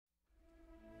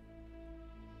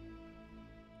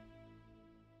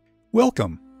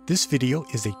Welcome! This video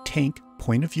is a tank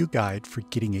point of view guide for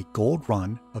getting a gold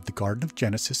run of the Garden of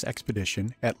Genesis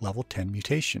expedition at level 10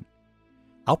 mutation.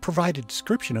 I'll provide a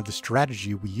description of the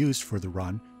strategy we used for the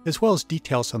run, as well as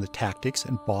details on the tactics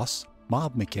and boss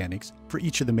mob mechanics for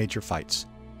each of the major fights.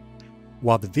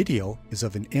 While the video is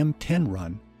of an M10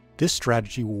 run, this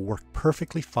strategy will work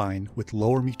perfectly fine with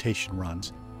lower mutation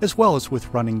runs, as well as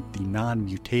with running the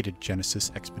non-mutated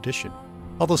Genesis expedition,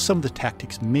 although some of the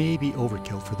tactics may be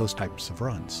overkill for those types of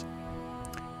runs.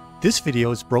 This video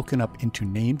is broken up into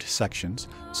named sections,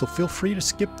 so feel free to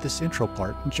skip this intro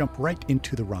part and jump right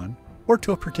into the run, or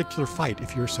to a particular fight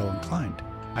if you're so inclined.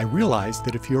 I realize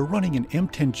that if you're running an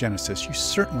M10 Genesis, you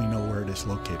certainly know where it is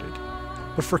located,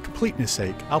 but for completeness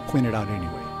sake, I'll point it out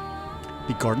anyway.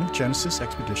 The Garden of Genesis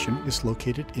expedition is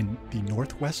located in the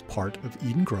northwest part of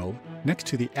Eden Grove, next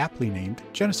to the aptly named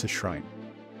Genesis Shrine.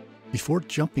 Before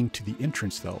jumping to the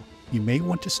entrance though, you may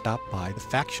want to stop by the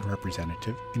faction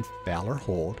representative in Valor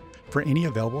Hold for any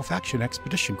available faction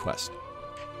expedition quest.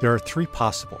 There are three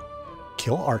possible: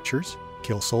 kill archers,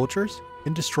 kill soldiers,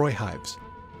 and destroy hives.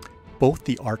 Both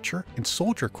the archer and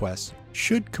soldier quests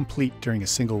should complete during a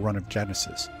single run of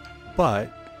Genesis,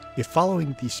 but if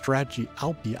following the strategy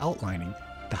I'll be outlining,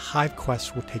 the hive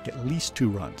quests will take at least 2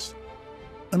 runs.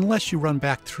 Unless you run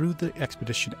back through the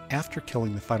expedition after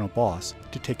killing the final boss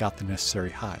to take out the necessary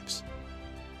hives.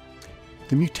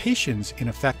 The mutations in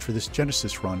effect for this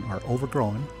Genesis run are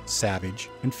Overgrown, Savage,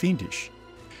 and Fiendish.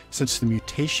 Since the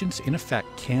mutations in effect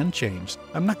can change,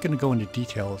 I'm not going to go into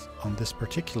details on this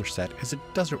particular set as it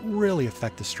doesn't really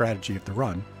affect the strategy of the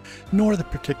run, nor the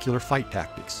particular fight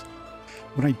tactics.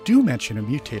 When I do mention a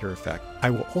mutator effect, I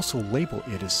will also label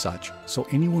it as such, so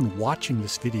anyone watching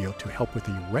this video to help with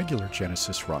a regular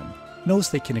Genesis run knows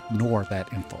they can ignore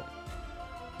that info.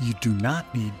 You do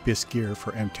not need BIS gear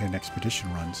for M10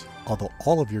 expedition runs, although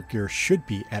all of your gear should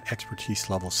be at expertise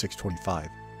level 625.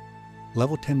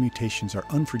 Level 10 mutations are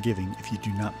unforgiving if you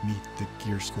do not meet the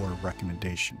gear score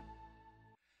recommendation.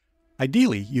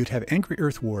 Ideally, you'd have Angry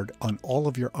Earth Ward on all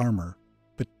of your armor,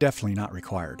 but definitely not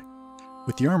required.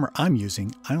 With the armor I'm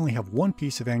using, I only have one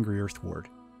piece of Angry Earth Ward,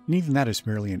 and even that is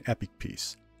merely an epic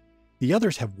piece. The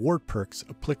others have ward perks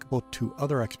applicable to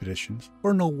other expeditions,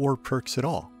 or no ward perks at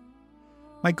all.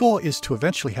 My goal is to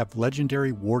eventually have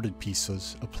legendary warded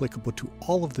pieces applicable to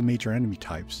all of the major enemy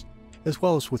types, as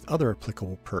well as with other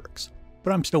applicable perks,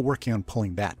 but I'm still working on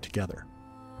pulling that together.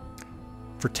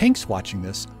 For tanks watching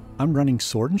this, I'm running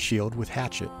Sword and Shield with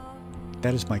Hatchet.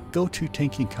 That is my go-to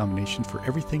tanking combination for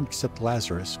everything except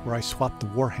Lazarus, where I swap the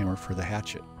Warhammer for the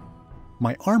Hatchet.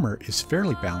 My armor is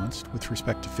fairly balanced with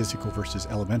respect to physical versus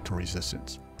elemental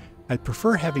resistance. I'd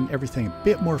prefer having everything a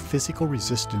bit more physical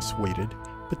resistance weighted,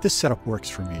 but this setup works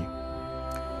for me.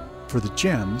 For the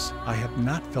gems, I have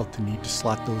not felt the need to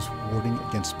slot those warding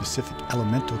against specific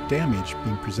elemental damage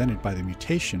being presented by the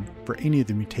mutation for any of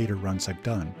the mutator runs I've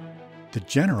done. The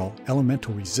general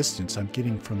elemental resistance I'm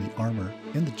getting from the armor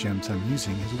and the gems I'm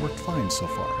using has worked fine so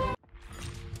far.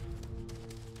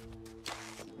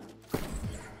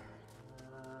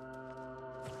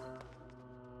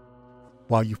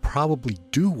 While you probably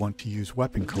do want to use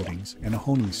weapon coatings and a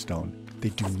honing stone, they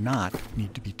do not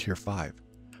need to be tier 5.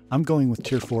 I'm going with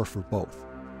tier 4 for both.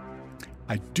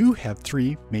 I do have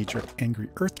 3 major Angry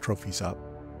Earth trophies up.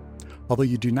 Although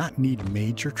you do not need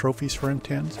major trophies for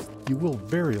M10s, you will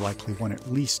very likely want at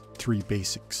least 3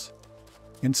 basics.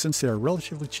 And since they are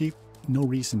relatively cheap, no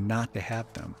reason not to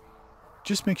have them.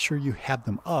 Just make sure you have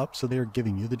them up so they are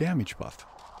giving you the damage buff.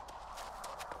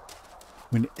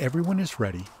 When everyone is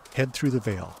ready, head through the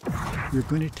Veil. We're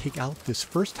going to take out this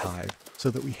first hive so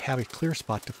that we have a clear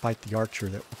spot to fight the archer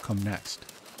that will come next.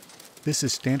 This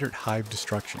is standard hive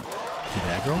destruction.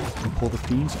 Get aggro and pull the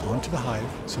fiends onto the hive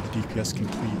so the DPS can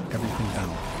cleave everything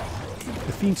down.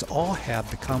 The fiends all have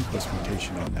the Compost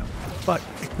mutation on them, but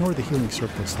ignore the healing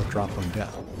circles that drop on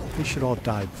death. They should all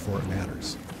die before it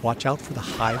matters. Watch out for the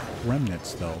hive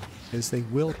remnants though, as they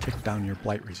will tick down your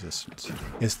blight resistance.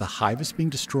 As the hive is being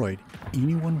destroyed,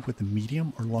 anyone with a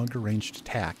medium or longer ranged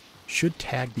attack should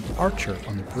tag the archer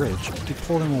on the bridge to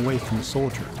pull them away from the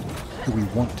soldier, who we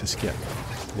want to skip.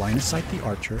 Line of sight the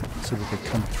archer so that they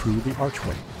come through the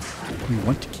archway. We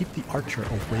want to keep the archer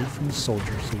away from the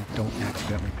soldier so we don't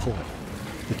accidentally pull it.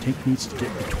 The tank needs to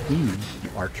get between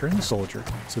the archer and the soldier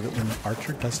so that when the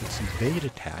archer does its evade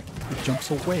attack, it jumps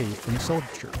away from the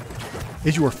soldier.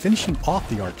 As you are finishing off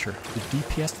the archer, the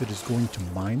DPS that is going to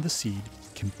mine the seed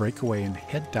can break away and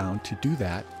head down to do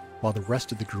that while the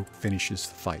rest of the group finishes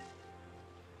the fight.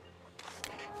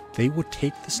 They will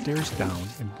take the stairs down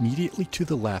immediately to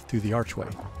the left through the archway.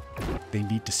 They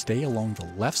need to stay along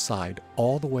the left side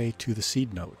all the way to the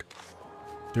seed node.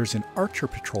 There's an archer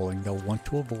patrolling they'll want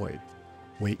to avoid.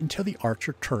 Wait until the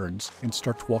archer turns and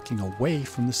starts walking away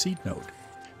from the seed node.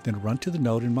 Then run to the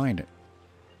node and mine it.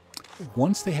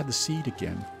 Once they have the seed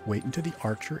again, wait until the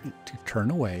archer to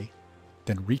turn away,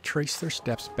 then retrace their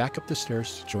steps back up the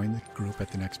stairs to join the group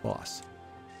at the next boss.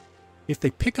 If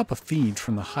they pick up a fiend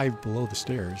from the hive below the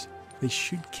stairs, they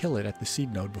should kill it at the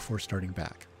seed node before starting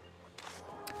back.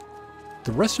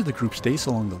 The rest of the group stays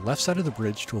along the left side of the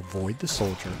bridge to avoid the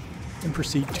soldier and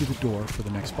proceed to the door for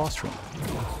the next boss room.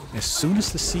 As soon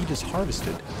as the seed is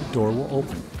harvested, the door will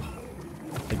open.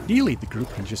 Ideally, the group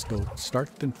can just go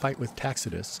start then fight with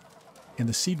Taxidius, and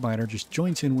the seed miner just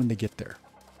joins in when they get there.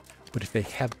 But if they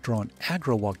have drawn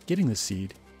aggro while getting the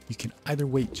seed, you can either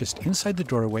wait just inside the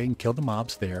doorway and kill the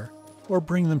mobs there, or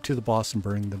bring them to the boss and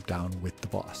burn them down with the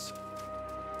boss.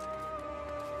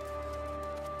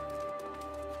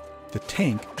 The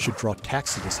tank should draw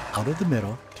Taxidius out of the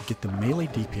middle to get the melee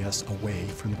DPS away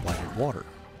from the blighted water.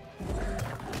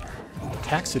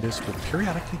 Taxidius will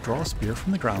periodically draw a spear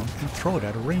from the ground and throw it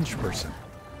at a ranged person.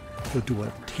 He'll do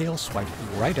a tail swipe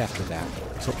right after that,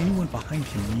 so anyone behind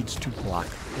him needs to block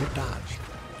or dodge,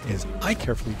 as I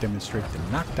carefully demonstrate the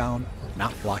knockdown,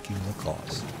 not blocking will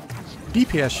cause.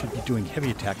 DPS should be doing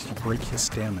heavy attacks to break his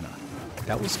stamina.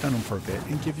 That will stun him for a bit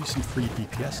and give you some free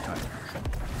DPS time.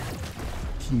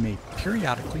 He may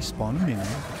periodically spawn a minion,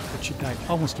 but should die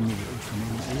almost immediately from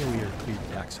any AoE or cleave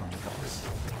attacks on the boss.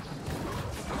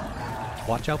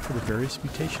 Watch out for the various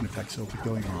mutation effects that will be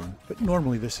going on, but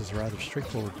normally this is a rather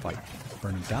straightforward fight.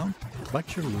 Burn him down,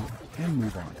 collect your loot, and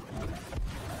move on.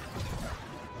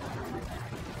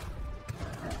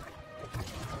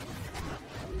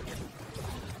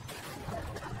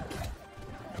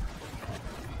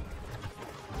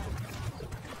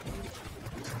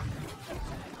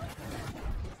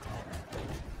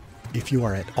 If you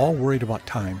are at all worried about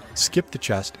time, skip the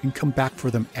chest and come back for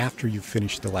them after you've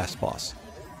finished the last boss.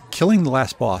 Killing the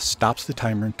last boss stops the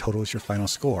timer and totals your final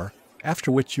score,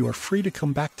 after which you are free to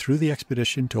come back through the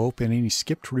expedition to open any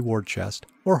skipped reward chest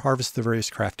or harvest the various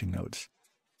crafting nodes.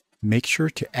 Make sure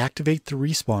to activate the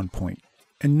respawn point,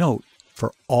 and note,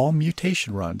 for all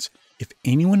mutation runs, if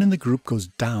anyone in the group goes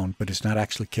down but is not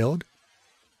actually killed,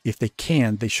 if they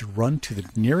can, they should run to the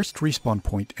nearest respawn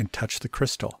point and touch the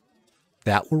crystal.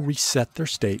 That will reset their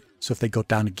state, so if they go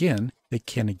down again, they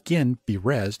can again be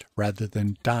rezzed rather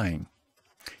than dying.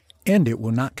 And it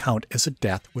will not count as a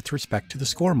death with respect to the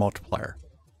score multiplier.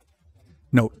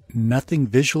 Note, nothing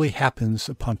visually happens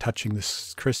upon touching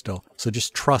this crystal, so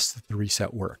just trust that the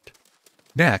reset worked.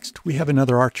 Next, we have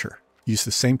another archer. Use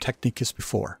the same technique as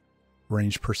before.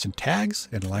 Ranged person tags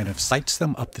and line of sights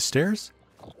them up the stairs.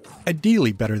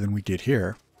 Ideally better than we did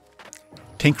here.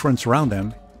 Tank runs around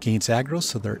them, gains aggro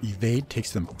so their evade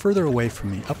takes them further away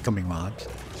from the upcoming mobs,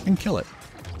 and kill it.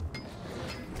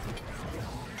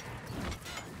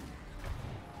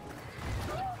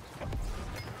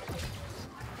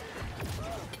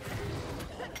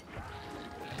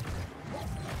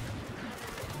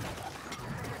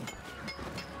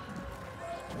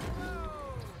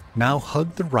 Now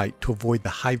hug the right to avoid the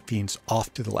hive fiends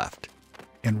off to the left,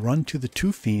 and run to the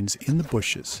two fiends in the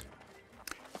bushes.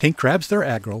 Tank grabs their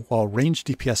aggro while ranged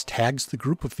DPS tags the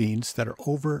group of fiends that are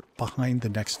over behind the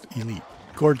next elite,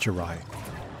 Gorgyri.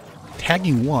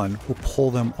 Tagging one will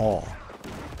pull them all.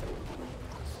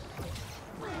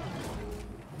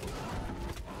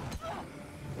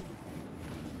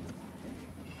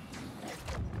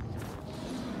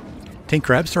 Tank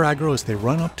grabs their aggro as they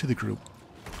run up to the group.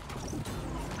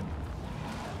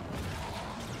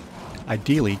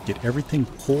 Ideally, get everything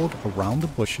pulled around the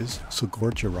bushes so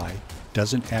Gorgyri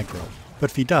doesn't aggro, but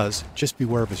if he does, just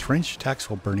beware of his ranged attacks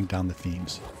while burning down the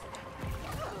fiends.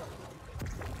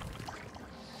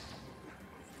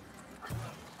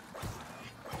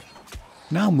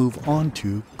 Now move on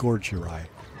to Gorgyri.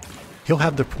 He'll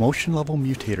have the promotion level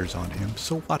mutators on him,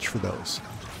 so watch for those.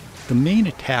 The main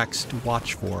attacks to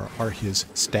watch for are his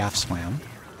Staff Slam,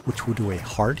 which will do a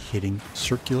hard-hitting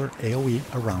circular AoE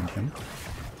around him,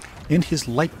 and his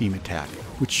Light Beam attack,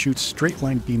 which shoots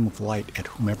straight-line beam of light at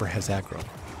whomever has aggro,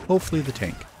 hopefully the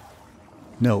tank.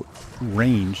 Note,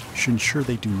 range should ensure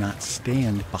they do not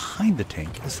stand behind the tank,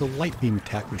 as the Light Beam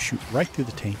attack will shoot right through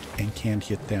the tank and can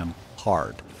hit them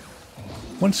hard.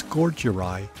 Once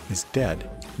Gorgyri is dead,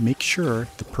 make sure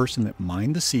the person that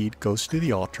mined the seed goes to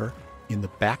the altar in the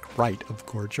back right of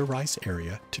Gorgyri's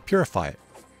area to purify it.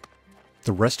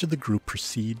 The rest of the group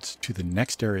proceeds to the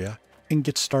next area and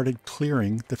get started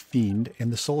clearing the fiend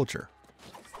and the soldier.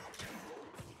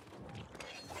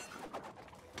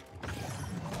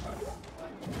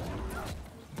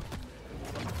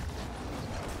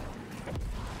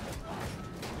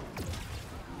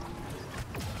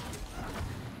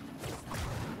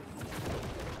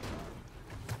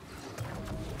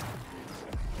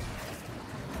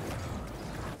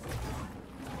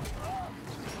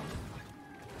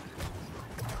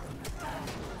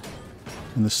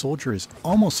 When the soldier is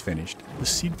almost finished, the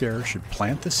seed bearer should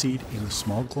plant the seed in the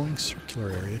small glowing circular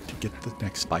area to get the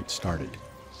next fight started.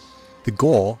 The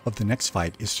goal of the next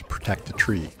fight is to protect the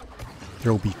tree.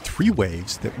 There will be 3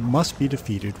 waves that must be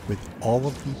defeated with all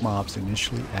of the mobs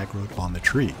initially aggroed on the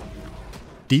tree.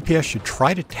 DPS should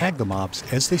try to tag the mobs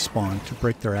as they spawn to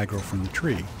break their aggro from the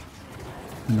tree.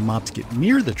 When the mobs get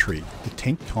near the tree, the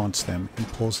tank taunts them and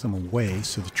pulls them away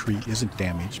so the tree isn't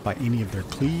damaged by any of their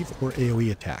cleave or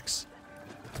AoE attacks.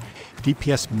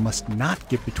 DPS must not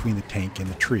get between the tank and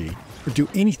the tree, or do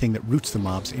anything that roots the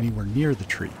mobs anywhere near the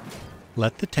tree.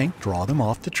 Let the tank draw them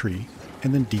off the tree,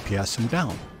 and then DPS them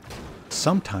down.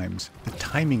 Sometimes the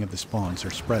timing of the spawns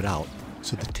are spread out,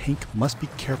 so the tank must be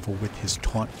careful with his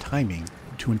taunt timing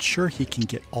to ensure he can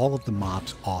get all of the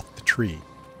mobs off the tree.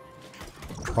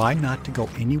 Try not to go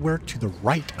anywhere to the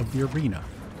right of the arena.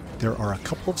 There are a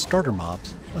couple of starter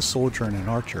mobs, a soldier and an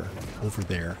archer, over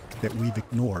there that we've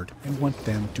ignored and want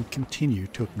them to continue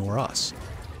to ignore us.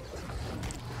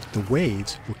 The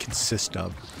waves will consist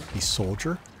of a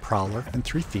soldier, prowler, and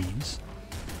 3 fiends,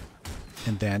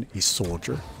 and then a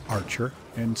soldier, archer,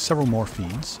 and several more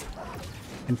fiends,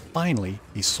 and finally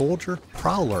a soldier,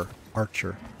 prowler,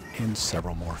 archer, and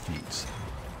several more fiends.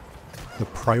 The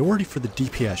priority for the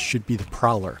DPS should be the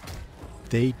prowler.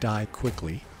 They die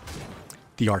quickly,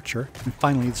 the archer, and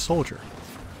finally the soldier.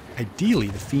 Ideally,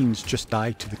 the fiends just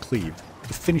die to the cleave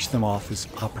to finish them off as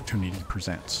opportunity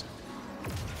presents.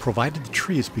 Provided the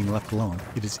tree is being left alone,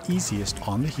 it is easiest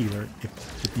on the healer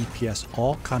if the DPS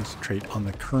all concentrate on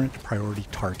the current priority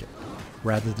target,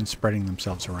 rather than spreading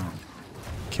themselves around.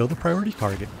 Kill the priority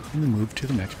target and then move to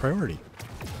the next priority.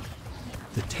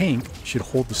 The tank should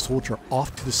hold the soldier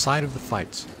off to the side of the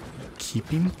fights,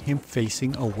 keeping him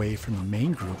facing away from the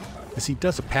main group as he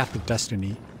does a Path of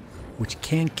Destiny, which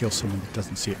can kill someone that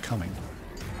doesn't see it coming.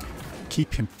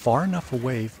 Keep him far enough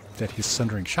away that his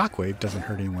Sundering Shockwave doesn't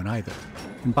hurt anyone either.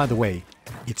 And by the way,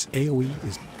 its AoE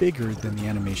is bigger than the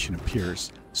animation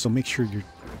appears, so make sure you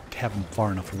have him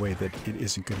far enough away that it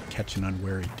isn't going to catch an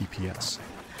unwary DPS.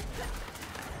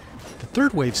 The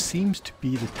third wave seems to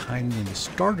be the time when the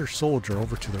starter soldier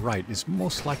over to the right is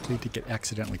most likely to get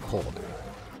accidentally pulled.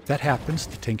 If that happens,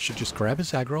 the tank should just grab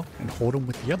his aggro and hold him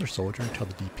with the other soldier until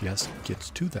the DPS gets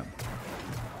to them.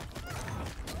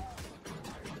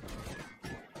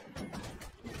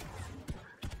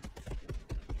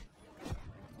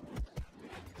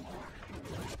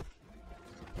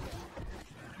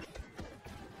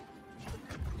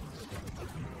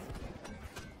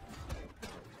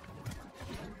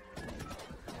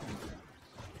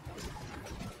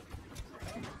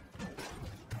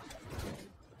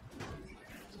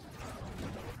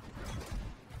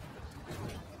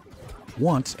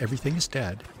 Once everything is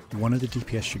dead, one of the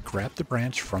DPS should grab the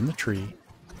branch from the tree,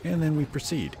 and then we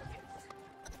proceed.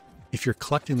 If you're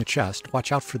collecting the chest,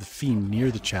 watch out for the fiend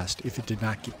near the chest if it did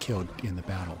not get killed in the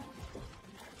battle.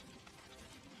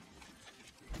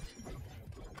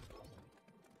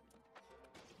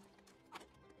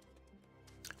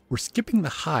 We're skipping the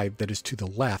hive that is to the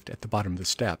left at the bottom of the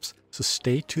steps, so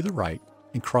stay to the right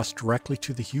and cross directly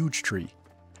to the huge tree.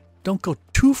 Don't go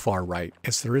too far right,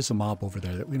 as there is a mob over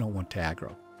there that we don't want to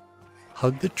aggro.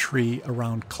 Hug the tree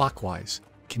around clockwise,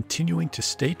 continuing to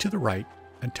stay to the right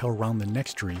until around the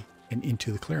next tree and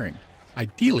into the clearing.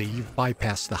 Ideally, you've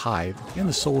bypassed the hive and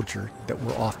the soldier that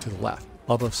were off to the left.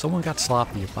 Although if someone got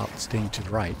sloppy about staying to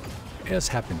the right, as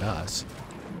happened to us,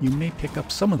 you may pick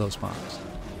up some of those mobs.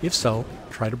 If so,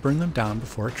 try to burn them down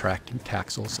before attracting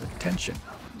Taxel's attention.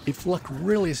 If luck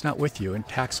really is not with you and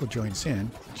Taxel joins in,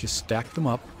 just stack them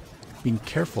up, being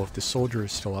careful if the soldier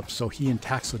is still up so he and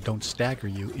Taxel don't stagger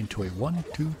you into a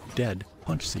 1-2 dead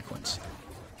punch sequence.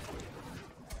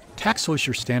 Taxel is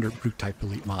your standard brute type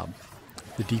elite mob.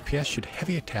 The DPS should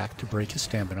heavy attack to break his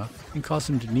stamina and cause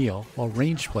him to kneel, while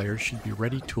ranged players should be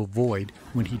ready to avoid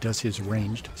when he does his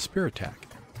ranged spear attack.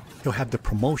 He'll have the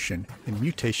promotion and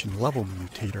mutation level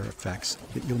mutator effects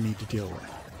that you'll need to deal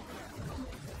with.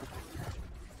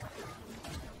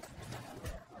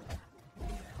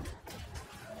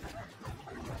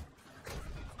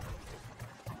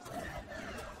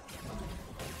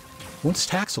 Once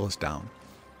Taxel is down,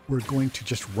 we're going to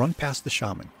just run past the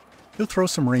shaman. He'll throw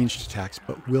some ranged attacks,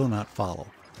 but will not follow.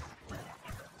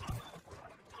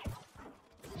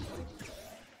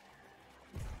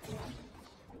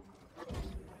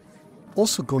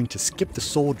 Also going to skip the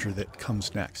soldier that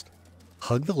comes next.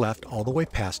 Hug the left all the way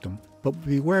past him, but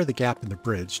beware the gap in the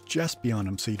bridge just beyond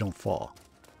him so you don't fall.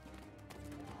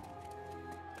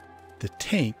 The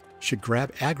tank should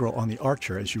grab aggro on the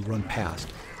archer as you run past,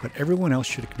 but everyone else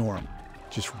should ignore him.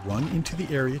 just run into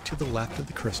the area to the left of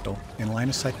the crystal and line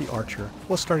of sight the archer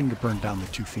while starting to burn down the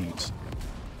two fiends.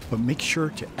 But make sure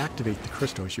to activate the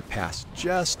crystal as you pass,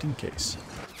 just in case.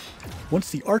 Once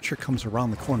the archer comes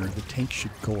around the corner, the tank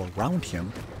should go around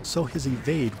him, so his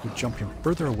evade would jump him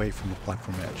further away from the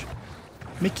platform edge,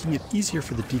 making it easier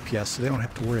for the DPS so they don't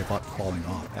have to worry about falling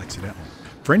off accidentally.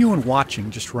 For anyone watching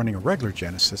just running a regular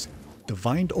Genesis, the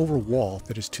vined over wall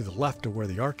that is to the left of where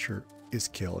the archer is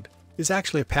killed is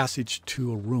actually a passage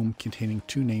to a room containing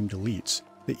two named elites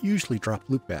that usually drop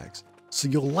loot bags, so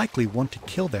you'll likely want to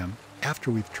kill them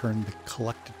after we've turned the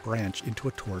collected branch into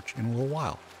a torch in a little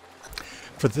while.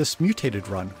 For this mutated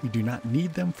run, we do not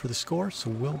need them for the score, so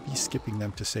we'll be skipping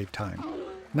them to save time.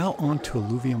 Now on to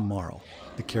Alluvium Marl,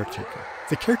 the Caretaker.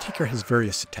 The Caretaker has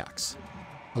various attacks.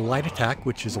 A light attack,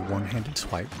 which is a one-handed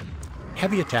swipe.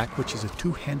 Heavy attack, which is a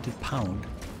two-handed pound.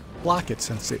 Block it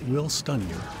since it will stun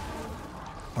you.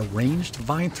 A ranged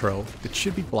vine throw that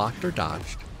should be blocked or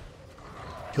dodged.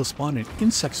 He'll spawn an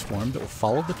insect swarm that will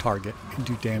follow the target and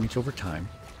do damage over time.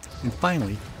 And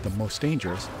finally, the most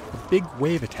dangerous, a big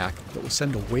wave attack that will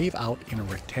send a wave out in a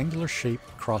rectangular shape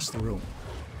across the room.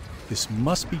 This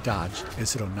must be dodged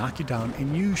as it'll knock you down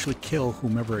and usually kill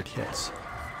whomever it hits.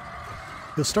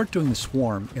 You'll start doing the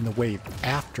swarm and the wave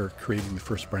after creating the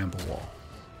first bramble wall.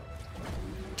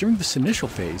 During this initial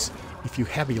phase, if you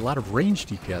have a lot of ranged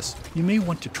DPS, you may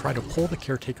want to try to pull the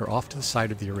Caretaker off to the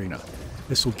side of the arena.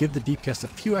 This will give the DPS a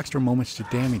few extra moments to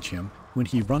damage him when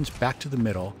he runs back to the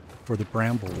middle for the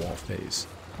bramble wall phase,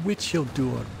 which he'll do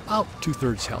about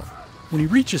 2/3 health. When he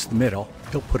reaches the middle,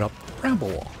 he'll put up the bramble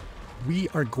wall. We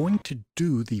are going to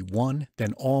do the one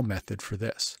then all method for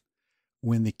this.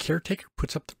 When the Caretaker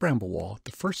puts up the bramble wall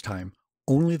the first time,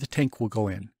 only the tank will go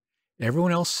in.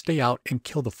 Everyone else stay out and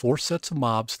kill the 4 sets of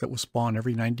mobs that will spawn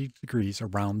every 90 degrees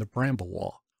around the bramble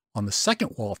wall. On the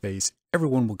second wall phase,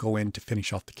 everyone will go in to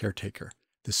finish off the Caretaker.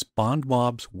 The spawned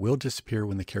mobs will disappear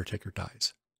when the Caretaker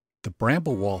dies. The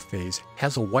bramble wall phase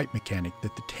has a wipe mechanic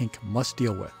that the tank must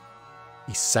deal with.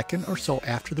 A second or so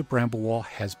after the bramble wall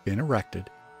has been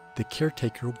erected, the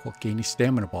Caretaker will gain a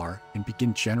stamina bar and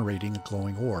begin generating a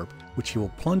glowing orb, which he will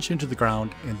plunge into the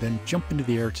ground and then jump into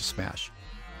the air to smash.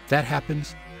 If that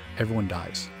happens, everyone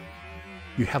dies.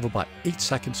 You have about 8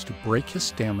 seconds to break his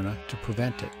stamina to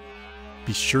prevent it.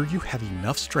 Be sure you have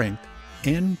enough strength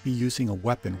and be using a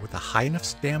weapon with a high enough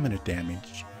stamina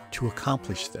damage to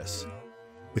accomplish this.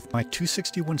 With my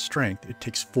 261 strength, it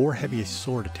takes 4 heavy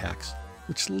sword attacks,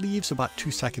 which leaves about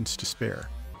 2 seconds to spare.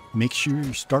 Make sure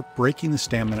you start breaking the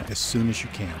stamina as soon as you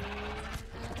can.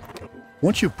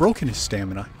 Once you've broken his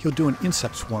stamina, he'll do an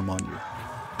insect swarm on you.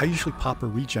 I usually pop a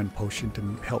regen potion to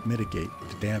help mitigate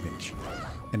the damage.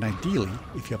 And ideally,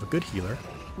 if you have a good healer,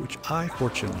 which I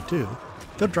fortunately do,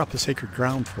 they'll drop the sacred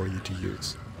ground for you to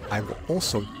use. I will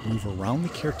also move around the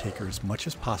Caretaker as much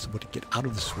as possible to get out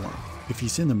of the swarm. If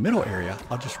he's in the middle area,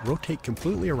 I'll just rotate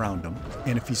completely around him,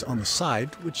 and if he's on the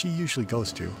side, which he usually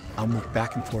goes to, I'll move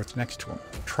back and forth next to him.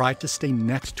 Try to stay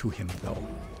next to him though.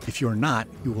 If you're not,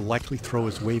 he will likely throw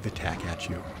his wave attack at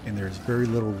you, and there is very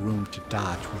little room to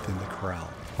dodge within the corral.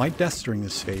 My deaths during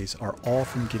this phase are all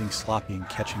from getting sloppy and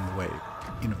catching the wave,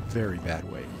 in a very bad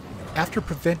way. After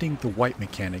preventing the wipe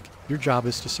mechanic, your job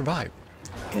is to survive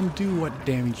and do what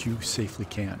damage you safely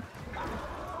can.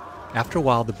 After a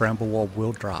while, the bramble wall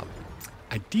will drop.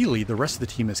 Ideally, the rest of the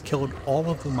team has killed all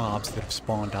of the mobs that have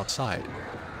spawned outside,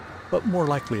 but more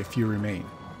likely a few remain.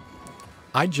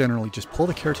 I generally just pull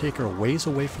the Caretaker a ways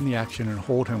away from the action and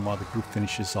hold him while the group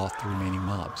finishes off the remaining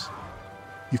mobs.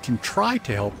 You can try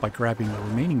to help by grabbing the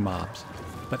remaining mobs,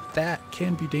 but that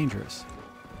can be dangerous.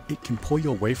 It can pull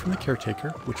you away from the Caretaker,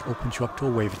 which opens you up to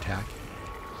a wave attack,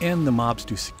 and the mobs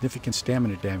do significant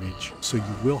stamina damage, so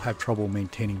you will have trouble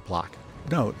maintaining block.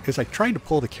 Note, as I tried to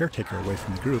pull the Caretaker away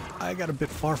from the group, I got a bit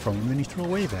far from him and he threw a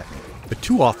wave at me. But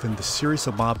too often, the series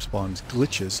of mob spawns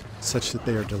glitches such that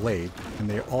they are delayed, and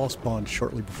they all spawn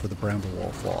shortly before the bramble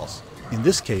wall falls. In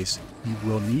this case, you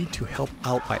will need to help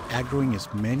out by aggroing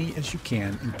as many as you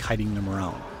can and kiting them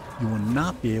around. You will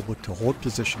not be able to hold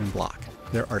position and block.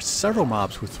 There are several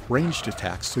mobs with ranged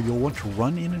attacks, so you'll want to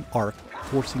run in an arc,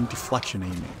 forcing deflection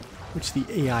aiming, which the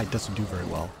AI doesn't do very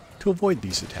well, to avoid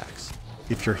these attacks.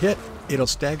 If you're hit, it'll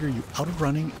stagger you out of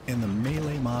running and the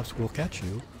melee mobs will catch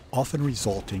you, often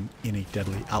resulting in a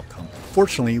deadly outcome.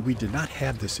 Fortunately, we did not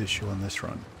have this issue on this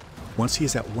run. Once he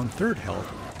is at 1/3 health,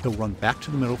 he'll run back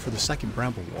to the middle for the second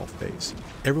bramble wall phase.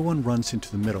 Everyone runs into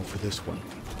the middle for this one.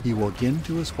 He will again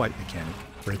do his wipe mechanic.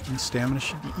 Breaking stamina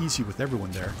should be easy with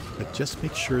everyone there, but just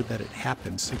make sure that it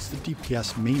happens since the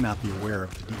DPS may not be aware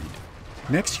of the need.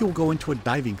 Next, he will go into a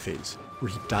diving phase, where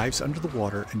he dives under the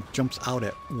water and jumps out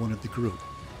at one of the group.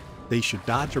 They should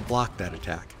dodge or block that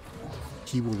attack.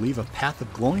 He will leave a path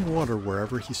of glowing water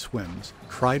wherever he swims.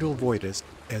 Try to avoid it,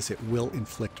 as it will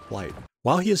inflict blight.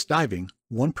 While he is diving,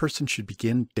 one person should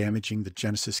begin damaging the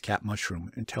Genesis cat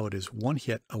mushroom until it is one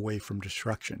hit away from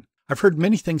destruction. I've heard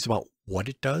many things about what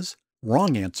it does.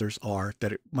 Wrong answers are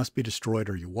that it must be destroyed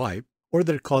or you wipe, or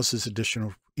that it causes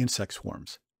additional insect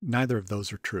swarms. Neither of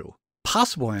those are true.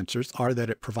 Possible answers are that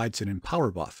it provides an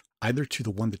empower buff, either to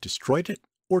the one that destroyed it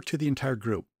or to the entire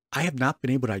group. I have not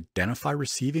been able to identify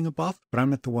receiving a buff, but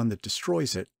I'm not the one that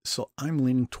destroys it, so I'm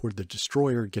leaning toward the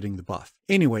destroyer getting the buff.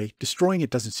 Anyway, destroying it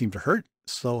doesn't seem to hurt,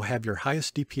 so have your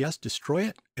highest DPS destroy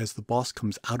it as the boss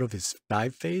comes out of his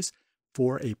dive phase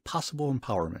for a possible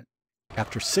empowerment.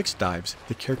 After 6 dives,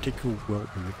 the Caretaker will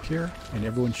reappear and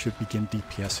everyone should begin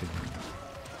DPSing him.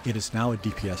 It is now a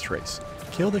DPS race.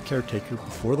 Kill the Caretaker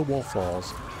before the wall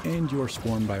falls and you are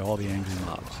swarmed by all the angry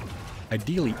mobs.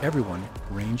 Ideally, everyone,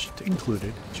 ranged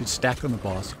included, should stack on the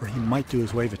boss or he might do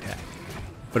his wave attack.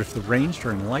 But if the ranged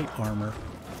are in light armor,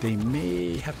 they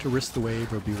may have to risk the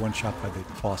wave or be one-shot by the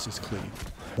boss's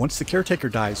cleave. Once the Caretaker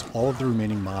dies, all of the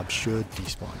remaining mobs should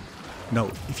despawn.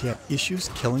 Note, if you have issues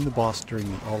killing the boss during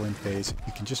the all-in phase,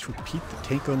 you can just repeat the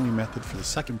tank-only method for the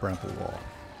second Bramble wall.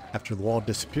 After the wall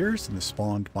disappears and the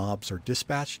spawned mobs are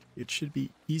dispatched, it should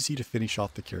be easy to finish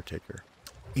off the Caretaker.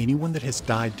 Anyone that has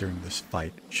died during this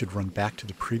fight should run back to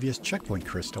the previous checkpoint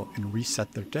crystal and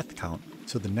reset their death count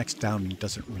so the next downing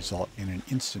doesn't result in an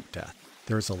instant death.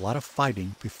 There is a lot of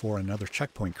fighting before another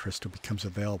checkpoint crystal becomes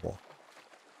available.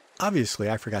 Obviously,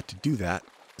 I forgot to do that,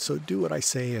 so do what I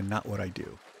say and not what I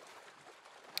do.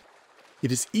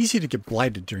 It is easy to get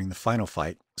blighted during the final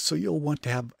fight, so you'll want to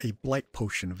have a blight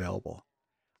potion available.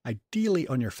 Ideally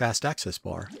on your fast access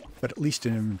bar, but at least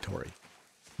in inventory.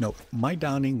 Note, my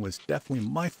downing was definitely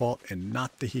my fault and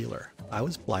not the healer. I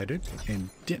was blighted and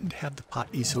didn't have the pot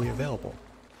easily available.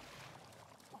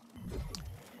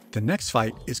 The next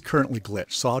fight is currently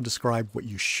glitched, so I'll describe what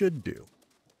you should do.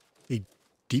 A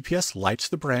DPS lights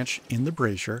the branch in the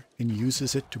brazier and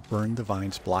uses it to burn the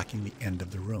vines blocking the end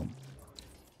of the room.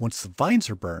 Once the vines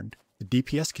are burned, the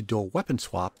DPS can do a weapon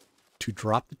swap to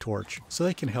drop the torch so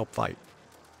they can help fight.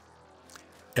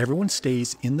 Everyone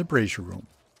stays in the brazier room.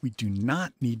 We do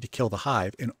not need to kill the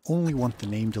hive and only want the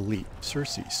named elite,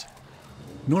 Circes.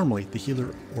 Normally, the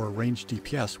healer or ranged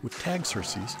DPS would tag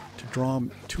Circes to draw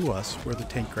him to us where the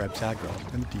tank grabs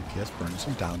aggro and the DPS burns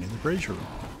him down in the brazier room.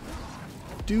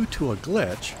 Due to a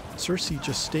glitch, Circes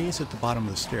just stays at the bottom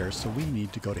of the stairs, so we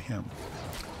need to go to him.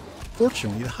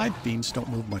 Fortunately, the hive fiends don't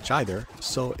move much either,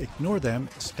 so ignore them,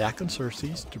 stack on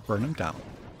Circes to burn him down.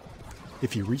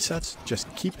 If he resets,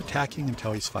 just keep attacking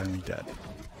until he's finally dead.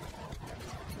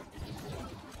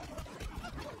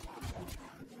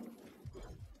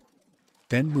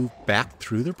 Then move back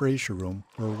through the brazier room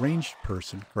where a ranged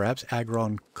person grabs aggro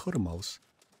on Kotemos,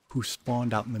 who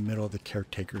spawned out in the middle of the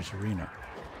Caretaker's arena.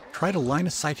 Try to line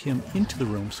of sight him into the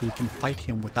room so we can fight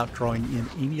him without drawing in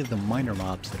any of the minor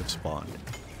mobs that have spawned.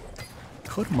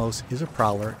 Kotemos is a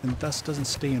prowler and thus doesn't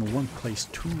stay in one place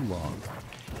too long.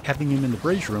 Having him in the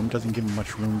brazier room doesn't give him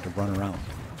much room to run around.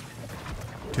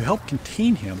 To help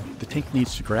contain him, the tank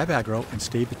needs to grab aggro and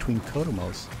stay between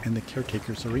Kotemos and the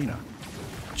Caretaker's arena.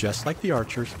 Just like the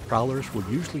archers, prowlers will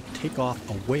usually take off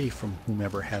away from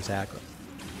whomever has aggro.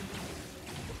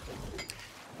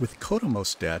 With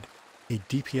Kotemos dead, a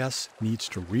DPS needs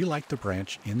to relight the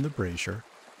branch in the brazier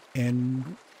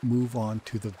and move on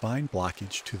to the vine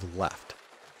blockage to the left.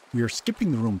 We are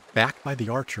skipping the room back by the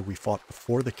archer we fought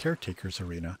before the Caretaker's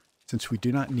arena, since we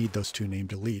do not need those two named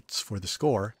elites for the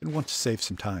score and want to save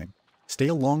some time. Stay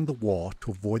along the wall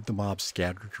to avoid the mobs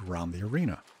scattered around the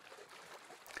arena.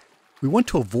 We want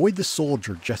to avoid the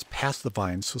soldier just past the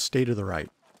vines, so stay to the right.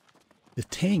 The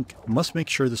tank must make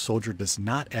sure the soldier does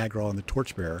not aggro on the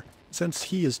torchbearer, since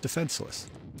he is defenseless.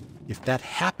 If that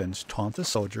happens, taunt the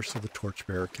soldier so the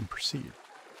torchbearer can proceed.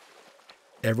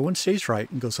 Everyone stays right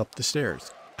and goes up the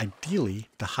stairs. Ideally,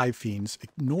 the hive fiends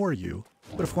ignore you,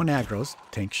 but if one aggros,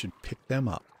 the tank should pick them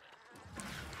up.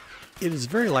 It is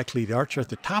very likely the archer at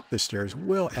the top of the stairs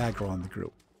will aggro on the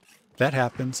group. If that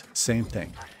happens, same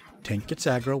thing. Tank gets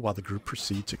aggro while the group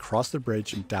proceeds across the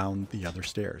bridge and down the other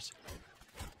stairs.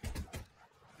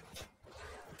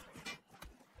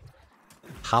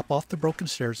 Hop off the broken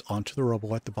stairs onto the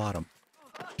rubble at the bottom.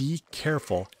 Be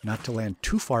careful not to land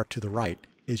too far to the right,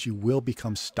 as you will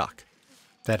become stuck.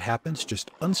 If that happens,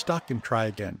 just unstuck and try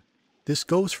again. This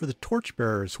goes for the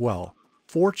torchbearer as well.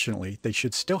 Fortunately, they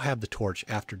should still have the torch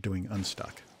after doing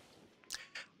unstuck.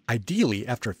 Ideally,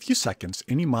 after a few seconds,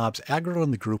 any mobs aggro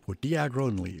in the group will de-aggro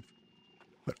and leave.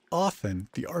 but often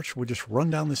the archer will just run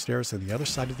down the stairs on the other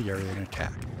side of the area and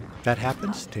attack. That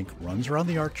happens, the tank runs around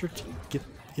the archer to get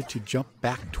it to jump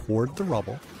back toward the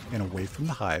rubble and away from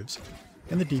the hives,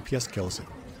 and the DPS kills it.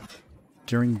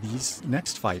 During these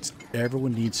next fights,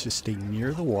 everyone needs to stay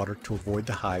near the water to avoid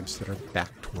the hives that are back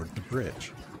toward the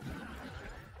bridge.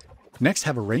 Next,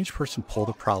 have a ranged person pull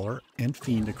the Prowler and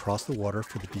Fiend across the water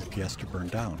for the DPS to burn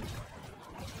down.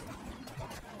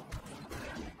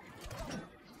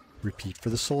 Repeat for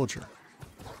the Soldier.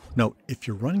 Note, if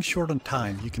you're running short on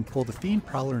time, you can pull the Fiend,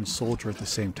 Prowler, and Soldier at the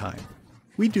same time.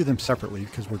 We do them separately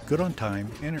because we're good on time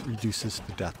and it reduces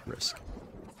the death risk.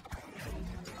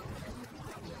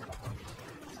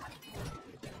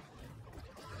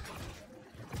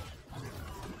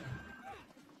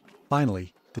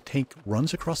 Finally, the tank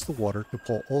runs across the water to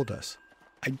pull Ul'das,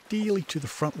 ideally to the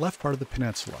front left part of the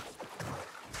peninsula.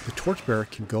 The torchbearer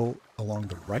can go along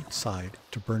the right side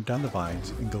to burn down the vines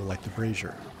and go light the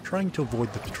brazier, trying to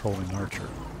avoid the patrolling archer.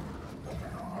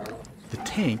 The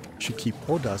tank should keep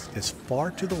Ul'das as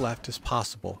far to the left as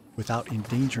possible without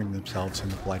endangering themselves in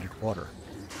the blighted water.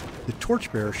 The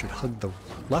torchbearer should hug the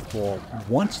left wall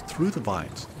once through the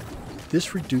vines.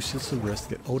 This reduces the risk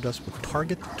that Ul'das will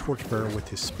target the torchbearer with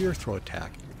his spear throw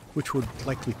attack, which would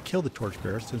likely kill the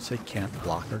torchbearer since they can't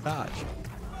block or dodge.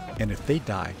 And if they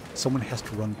die, someone has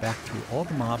to run back through all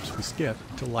the mobs we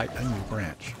skipped to light a new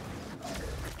branch.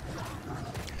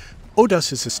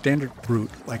 Ul'das is a standard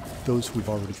brute like those we've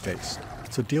already faced,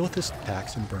 so deal with his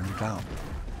attacks and burn him down.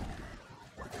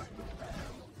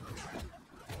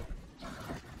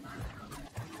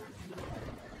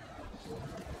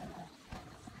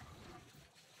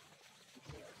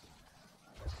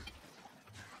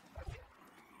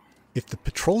 If the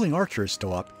patrolling archer is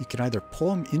still up, you can either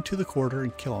pull him into the corridor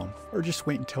and kill him, or just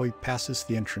wait until he passes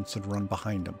the entrance and run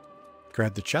behind him.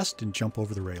 Grab the chest and jump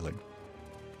over the railing.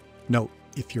 Note,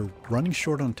 if you're running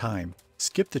short on time,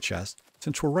 skip the chest,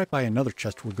 since we're right by another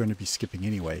chest we're going to be skipping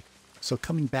anyway, so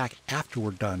coming back after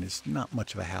we're done is not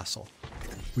much of a hassle.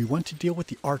 We want to deal with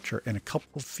the archer and a couple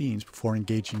of fiends before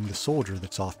engaging the soldier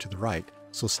that's off to the right,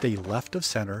 so stay left of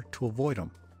center to avoid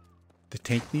them. The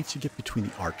tank needs to get between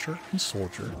the archer and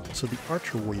soldier, so the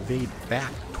archer will evade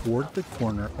back toward the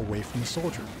corner away from the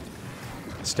soldier.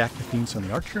 Stack the fiends on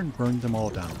the archer and burn them all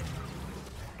down.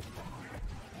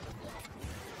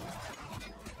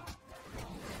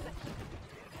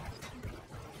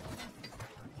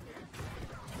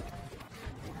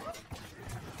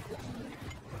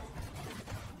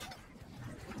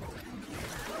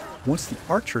 Once the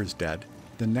archer is dead,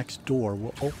 the next door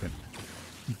will open.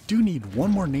 You do need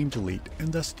one more name delete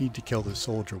and thus need to kill the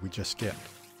soldier we just skipped.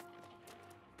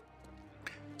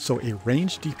 So a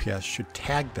ranged DPS should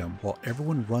tag them while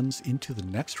everyone runs into the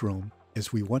next room,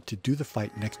 as we want to do the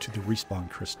fight next to the respawn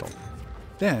crystal.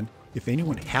 Then, if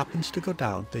anyone happens to go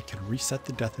down, they can reset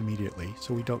the death immediately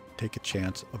so we don't take a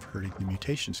chance of hurting the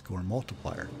mutation score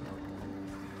multiplier.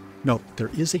 Note,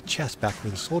 there is a chest back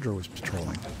where the soldier was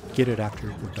patrolling. Get it after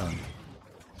we're done.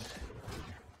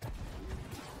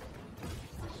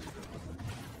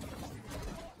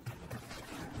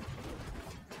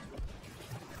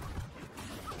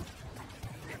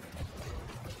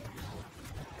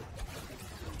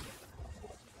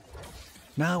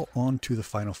 Now on to the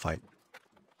final fight.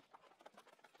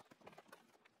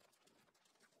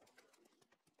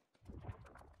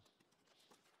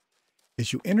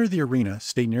 As you enter the arena,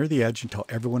 stay near the edge until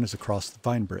everyone is across the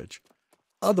vine bridge.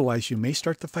 Otherwise, you may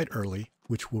start the fight early,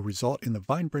 which will result in the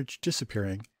vine bridge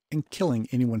disappearing and killing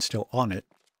anyone still on it,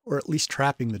 or at least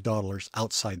trapping the dawdlers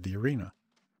outside the arena.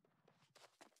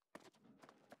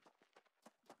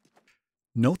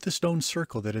 Note the stone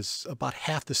circle that is about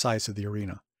half the size of the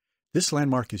arena. This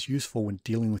landmark is useful when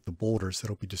dealing with the boulders that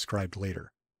will be described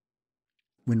later.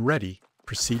 When ready,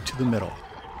 proceed to the middle.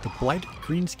 The Blighted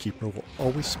Greenskeeper will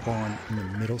always spawn in the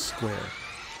middle square.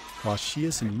 While she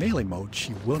is in melee mode,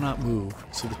 she will not move,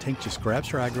 so the tank just grabs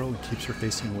her aggro and keeps her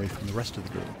facing away from the rest of the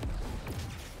group.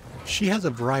 She has a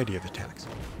variety of attacks.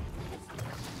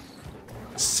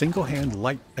 Single-hand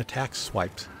light attack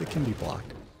swipes that can be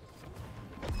blocked.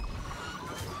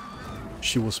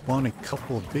 She will spawn a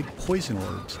couple of big poison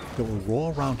orbs that will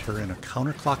roll around her in a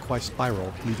counterclockwise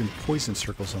spiral, leaving poison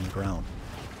circles on the ground.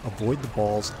 Avoid the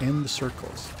balls and the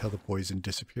circles till the poison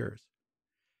disappears.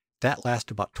 That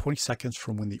lasts about 20 seconds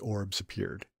from when the orbs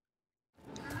appeared.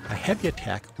 A heavy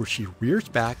attack where she rears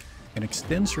back and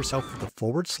extends herself with a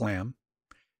forward slam.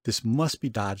 This must be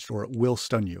dodged or it will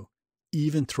stun you,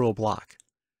 even through a block.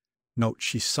 Note,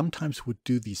 she sometimes would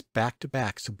do these back to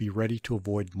back, so be ready to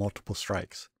avoid multiple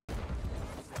strikes.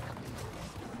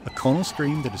 A conal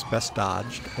stream that is best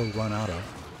dodged or run out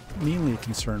of. mainly a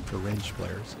concern for ranged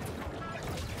players.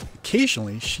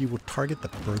 Occasionally, she will target the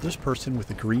furthest person with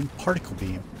a green particle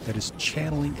beam that is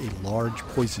channeling a large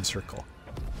poison circle.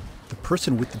 The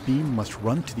person with the beam must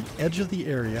run to the edge of the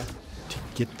area to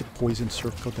get the poison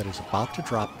circle that is about to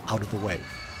drop out of the way,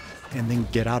 and then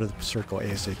get out of the circle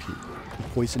ASAP. The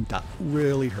poison dot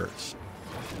really hurts.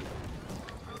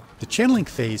 The channeling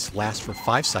phase lasts for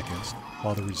 5 seconds,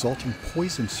 while the resulting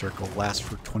poison circle lasts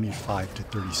for 25 to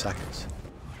 30 seconds.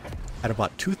 At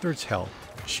about 2/3 health,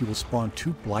 she will spawn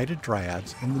 2 blighted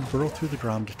dryads and then burrow through the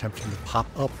ground attempting to pop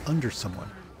up under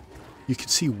someone. You can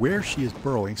see where she is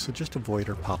burrowing, so just avoid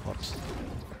her pop-ups.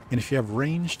 And if you have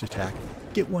ranged attack,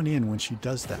 get one in when she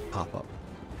does that pop-up.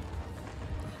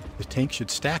 The tank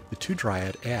should stack the 2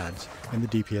 dryad adds and the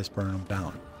DPS burn them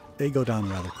down. They go down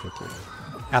rather quickly.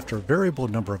 After a variable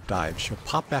number of dives, she'll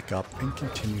pop back up and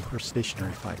continue her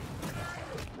stationary fight.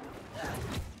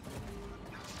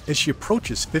 As she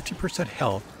approaches 50%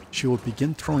 health, she will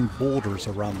begin throwing boulders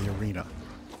around the arena.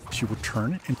 She will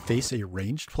turn and face a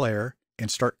ranged player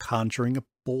and start conjuring a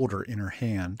boulder in her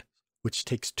hand, which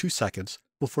takes 2 seconds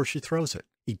before she throws it.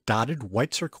 A dotted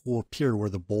white circle will appear where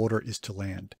the boulder is to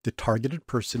land. The targeted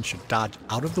person should dodge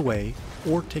out of the way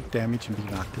or take damage and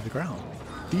be knocked to the ground.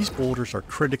 These boulders are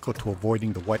critical to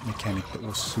avoiding the wipe mechanic that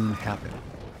will soon happen.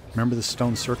 Remember the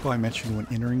stone circle I mentioned when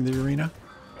entering the arena?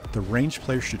 The ranged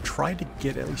player should try to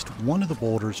get at least one of the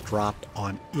boulders dropped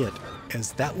on it,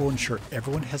 as that will ensure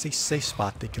everyone has a safe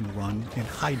spot they can run and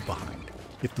hide behind.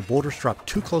 If the boulders drop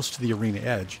too close to the arena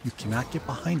edge, you cannot get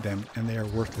behind them and they are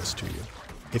worthless to you.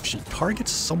 If she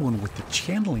targets someone with the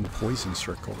channeling poison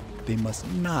circle, they must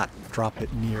not drop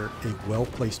it near a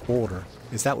well-placed boulder,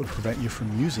 as that would prevent you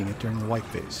from using it during the wipe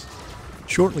phase.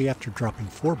 Shortly after dropping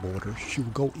 4 boulders, she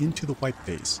will go into the wipe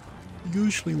phase,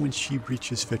 usually when she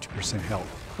reaches 50% health,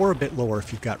 or a bit lower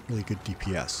if you've got really good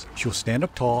DPS. She'll stand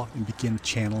up tall and begin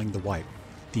channeling the wipe.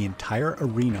 The entire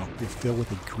arena will fill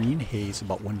with a green haze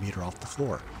about 1 meter off the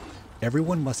floor.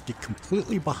 Everyone must get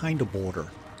completely behind a boulder.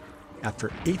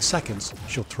 After 8 seconds,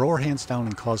 she'll throw her hands down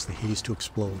and cause the haze to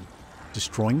explode,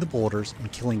 destroying the boulders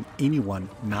and killing anyone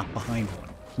not behind one.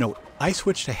 Note, I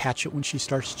switch to Hatchet when she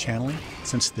starts channeling,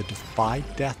 since the Defy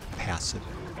Death passive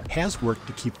has worked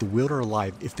to keep the wielder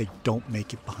alive if they don't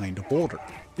make it behind a boulder.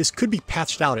 This could be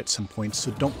patched out at some point,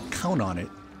 so don't count on it,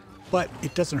 but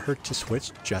it doesn't hurt to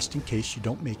switch just in case you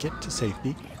don't make it to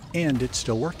safety and it's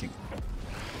still working.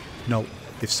 Note,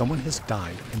 if someone has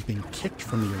died and been kicked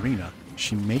from the arena,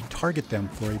 she may target them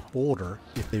for a boulder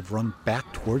if they've run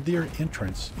back toward their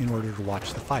entrance in order to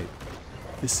watch the fight.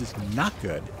 This is not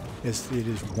good, as it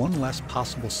is one less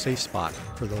possible safe spot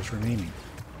for those remaining.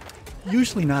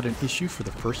 Usually not an issue for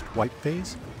the first wipe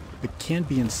phase, but can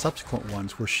be in subsequent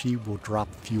ones where she will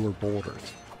drop fewer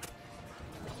boulders.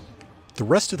 The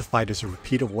rest of the fight is a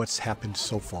repeat of what's happened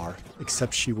so far,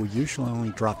 except she will usually only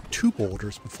drop 2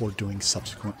 boulders before doing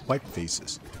subsequent wipe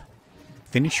phases.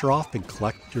 Finish her off and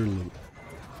collect your loot.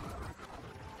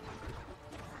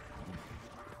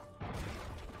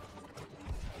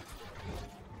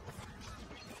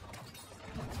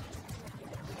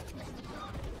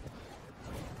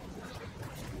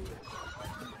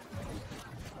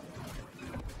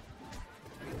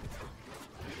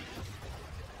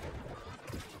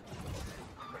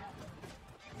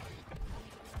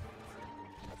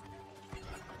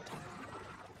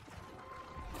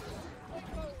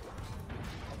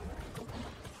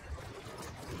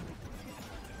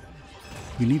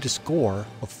 You need a score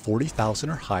of 40,000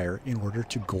 or higher in order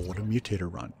to gold a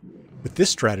mutator run. With this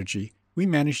strategy, we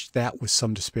managed that with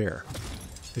some despair.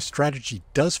 The strategy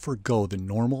does forego the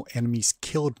normal enemies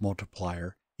killed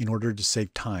multiplier in order to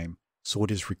save time, so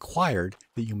it is required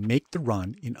that you make the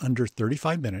run in under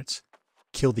 35 minutes,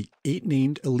 kill the 8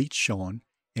 named elites shown,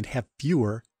 and have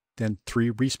fewer than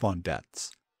 3 respawn deaths.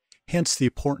 Hence the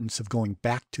importance of going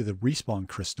back to the respawn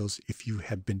crystals if you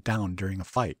have been down during a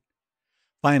fight.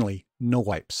 Finally, no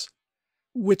wipes,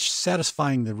 which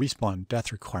satisfying the respawn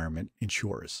death requirement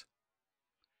ensures.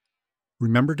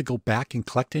 Remember to go back and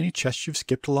collect any chests you've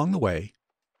skipped along the way.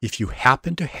 If you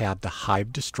happen to have the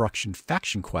Hive Destruction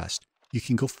faction quest, you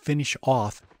can go finish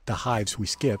off the hives we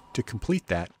skipped to complete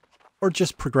that, or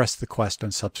just progress the quest on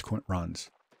subsequent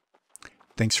runs.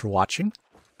 Thanks for watching.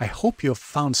 I hope you have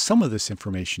found some of this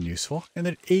information useful and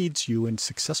that it aids you in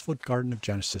successful Garden of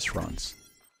Genesis runs.